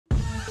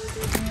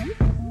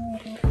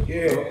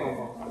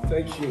Yeah.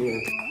 Thank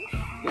you.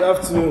 Good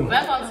afternoon.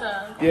 Welcome,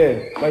 sir. Yeah,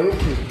 my room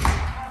key.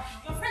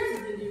 Your friend is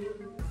in the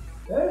room.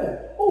 Yeah.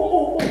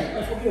 Oh,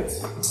 I forget.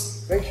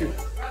 Thank you.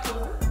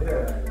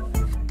 Yeah.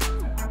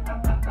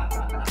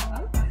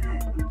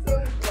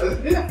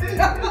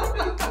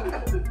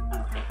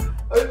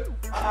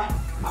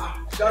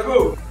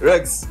 Shago.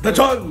 Rex. The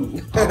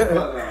John.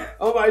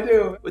 How my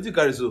dear? What do you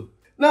carry so?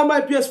 Now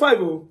my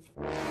PS5. Oh.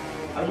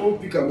 I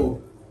won't pick them up.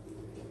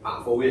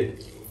 For where?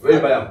 Where you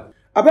buy them?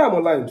 I buy them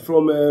online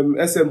from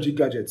SMG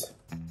Gadget.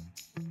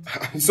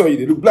 Sorry,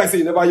 they look like say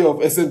you never hear of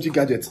SMG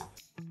Gadget.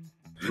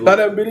 No.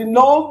 That I'm really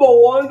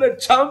 #1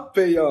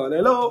 champion.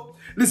 Hello.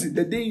 Listen,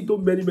 they do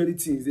many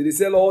things. They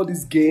sell all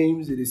these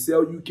games. They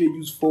sell UK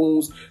used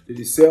phones.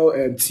 They sell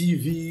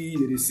TV.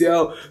 They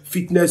sell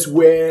fitness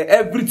wear.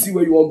 Everything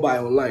where you want buy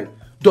online.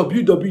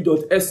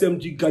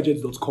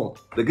 www.smggadgets.com.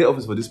 They get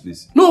office for this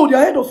place? No,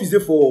 their head office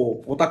there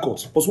for Port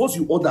Harcourt. But once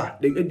you order,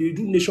 they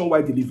do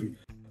nationwide delivery.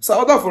 So I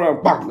order for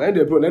them, bang. Then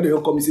they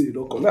don't come and say they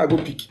don't come. Now I go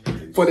pick.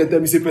 For the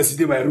time, say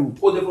president my room.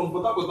 Oh, they're from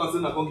Port Harcourt and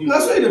saying I can't give you.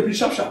 That's why they be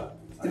sharp.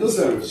 You know,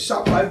 sir,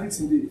 sharp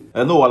everything there.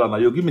 I know Wala now.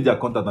 You give me their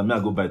contact and me I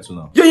go buy it too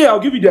now. Yeah, I'll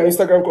give you their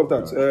Instagram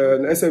contact.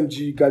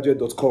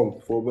 smggadget.com.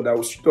 But I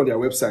will shoot on their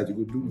website. You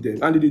go do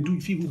them. And they do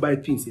if you buy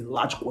things in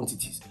large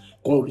quantities,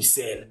 go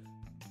resell.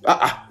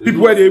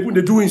 People where they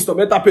do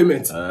instrumental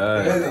payment.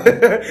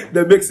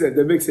 That makes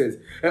sense.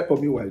 For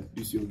me, why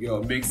this your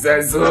girl makes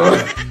sense. Come on,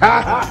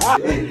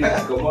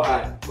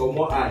 eye.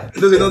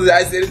 Don't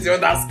I say anything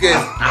on that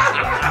scale.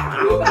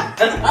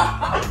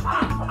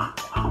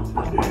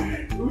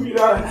 Look at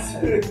that.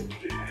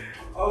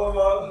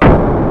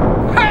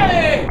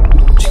 Hey!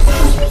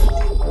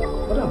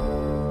 Madam.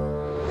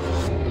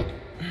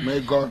 May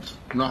God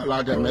not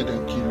allow them, make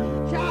them kill you.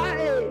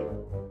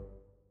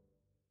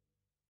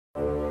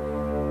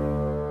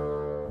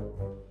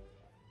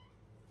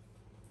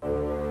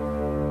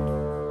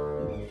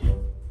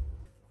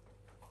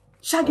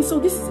 Shaggy, so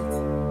this is it?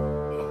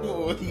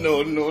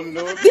 No.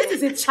 This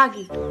is it,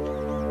 Shaggy.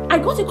 I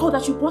got a call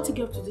that you brought a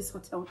girl to this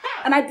hotel,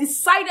 and I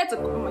decided to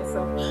come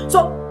myself.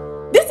 So,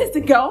 this is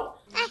the girl?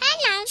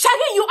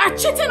 Shaggy, you are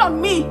cheating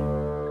on me!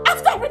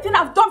 After everything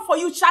I've done for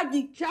you,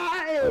 Shaggy!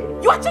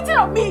 You are cheating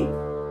on me!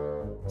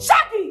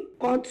 Shaggy!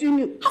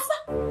 Continue.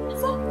 After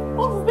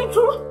all we've been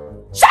through?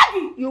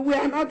 Shaggy! You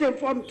were not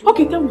informed.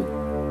 Okay, tell me.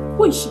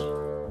 Who is she?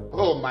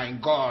 Oh my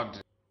God.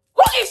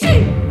 Who is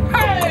she?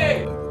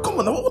 Hey! Come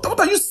on, what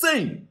are you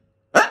saying?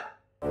 Huh?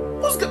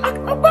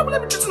 Why will I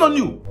be cheating on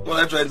you? What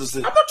are you trying to say?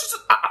 I'm not cheating.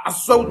 I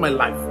swear with my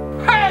life.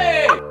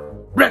 Hey!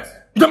 Rex,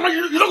 you don't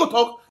go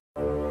talk?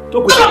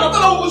 Tell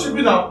her who she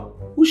be now.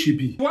 Who she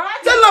be?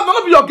 What? Tell her I'm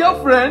gonna be your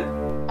girlfriend.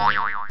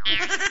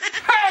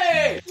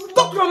 Hey!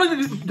 Talk to her,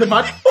 the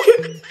man.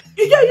 Okay.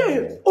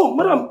 Yeah. Oh,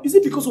 madam, is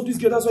it because of this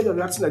girl that's why you're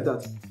reacting like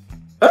that?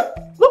 Huh?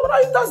 No, but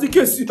if that's the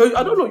case,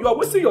 I don't know. You are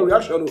wasting your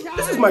reaction.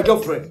 This is my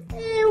girlfriend.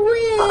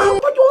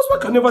 But your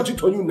husband can never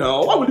cheat on you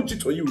now. Why will he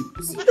cheat on you? He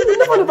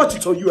will never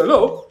cheat on you.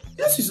 Hello?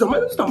 This is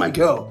not my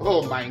girl.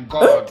 Oh my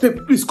God.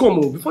 Babe, please come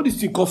on. Before this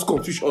thing causes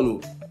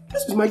confusion.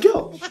 This is my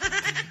girl.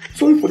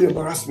 Sorry for the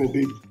embarrassment,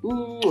 babe.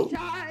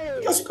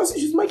 As you can see,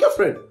 she's my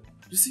girlfriend.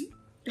 You see?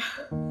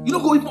 You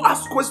don't go even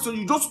ask questions.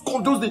 You just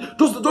come, just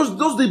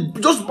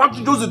back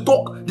to just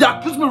talk. They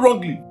accuse me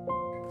wrongly.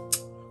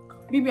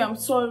 Baby, I'm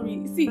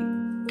sorry. See,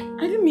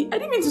 I didn't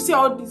mean to say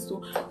all this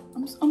though.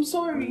 I'm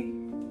sorry.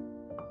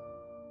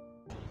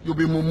 You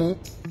be mumu.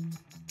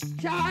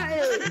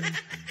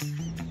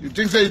 You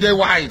think say they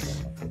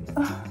wise?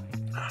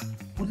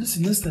 But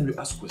listen, next time you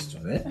ask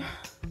questions,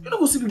 you don't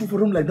go see people for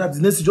room like that. The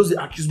next thing just they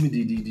accuse me,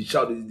 they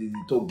shout, they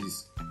talk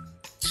this.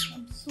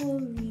 I'm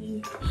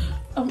sorry.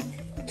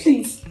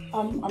 Please,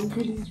 I'm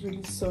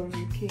really sorry,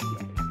 okay?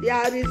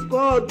 There is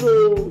God,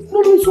 oh.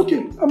 No, it's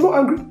okay. I'm not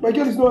angry. My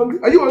girl is not angry.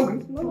 Are you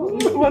angry? No,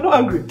 we're not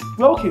angry.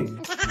 We're okay.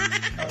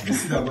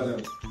 Please sit down,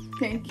 madam.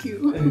 Thank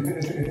you.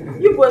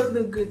 You both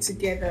look good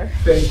together.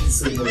 Thank you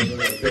so much, madam.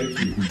 Thank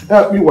you.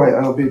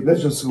 Meanwhile, babe,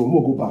 let's just go.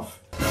 We'll go bath.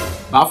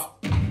 Bath?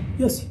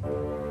 Yes.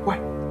 Why?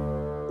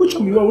 Which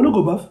one you want? We'll not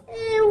go bath.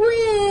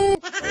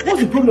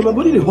 What's the problem? My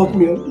body they hurt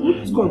me.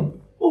 It's gone.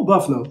 Oh,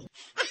 bath now.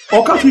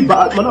 Or can't we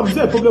bath? Madam, is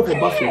there a problem for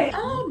bathing? Hey, I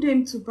want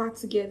them to bath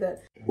together.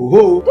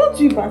 Oh. Don't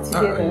you bath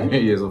together?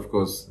 Yes, of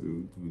course.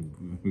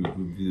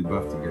 We'll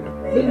bath together.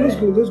 Let's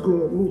go.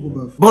 We'll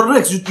go bath. But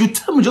Rex, you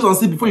tell me just and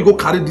say before you go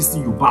carry this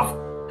thing, you bath.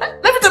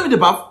 Let me tell me the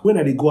bath. When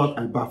I go out,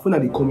 I bath. When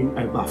I come in,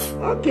 I bath.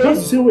 Okay. That's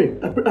the same way.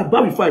 I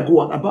bath before I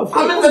go out. I bath.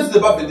 How many times is the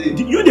bath a day?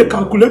 You they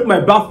calculate my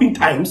bathing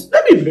times?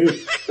 Let me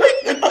bathe.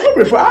 I'm not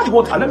ready. I had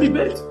water. Let me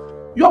bathe.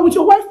 You are with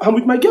your wife. I'm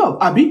with my girl,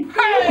 Abby.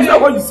 Hey. Is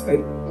that what you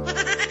said?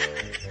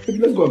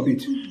 Let's go and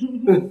bathe.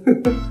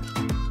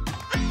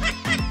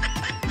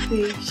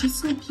 Babe, she's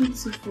so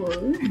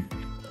beautiful.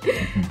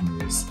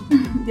 Yes.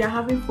 They're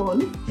having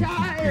fun.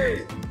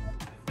 Hey,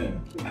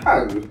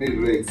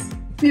 Rex.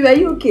 Babe, are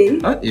you okay?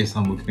 Yes,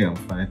 I'm okay. I'm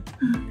fine.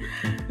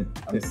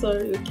 I'm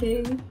sorry,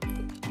 okay?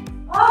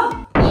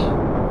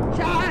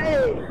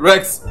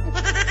 Rex.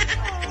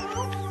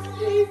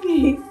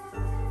 Baby.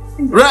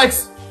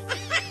 Rex.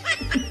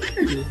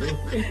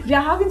 They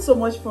are having so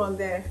much fun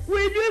there.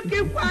 Will you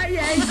keep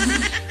quiet?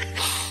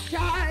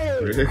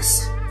 Child.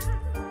 Rex.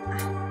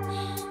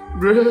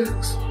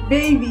 Rex.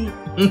 Baby.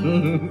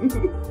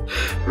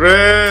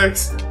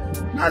 Rex.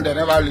 And they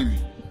never leave you.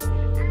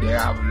 They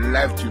have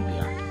left you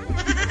behind.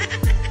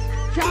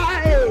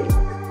 Child.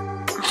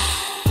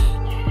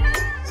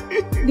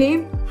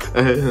 Dave.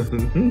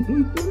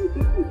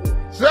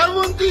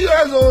 70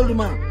 years old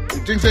man.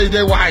 You think say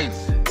they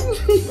wise?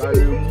 You are a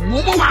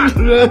mumu man.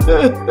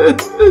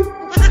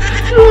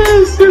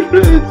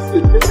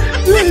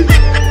 Rex.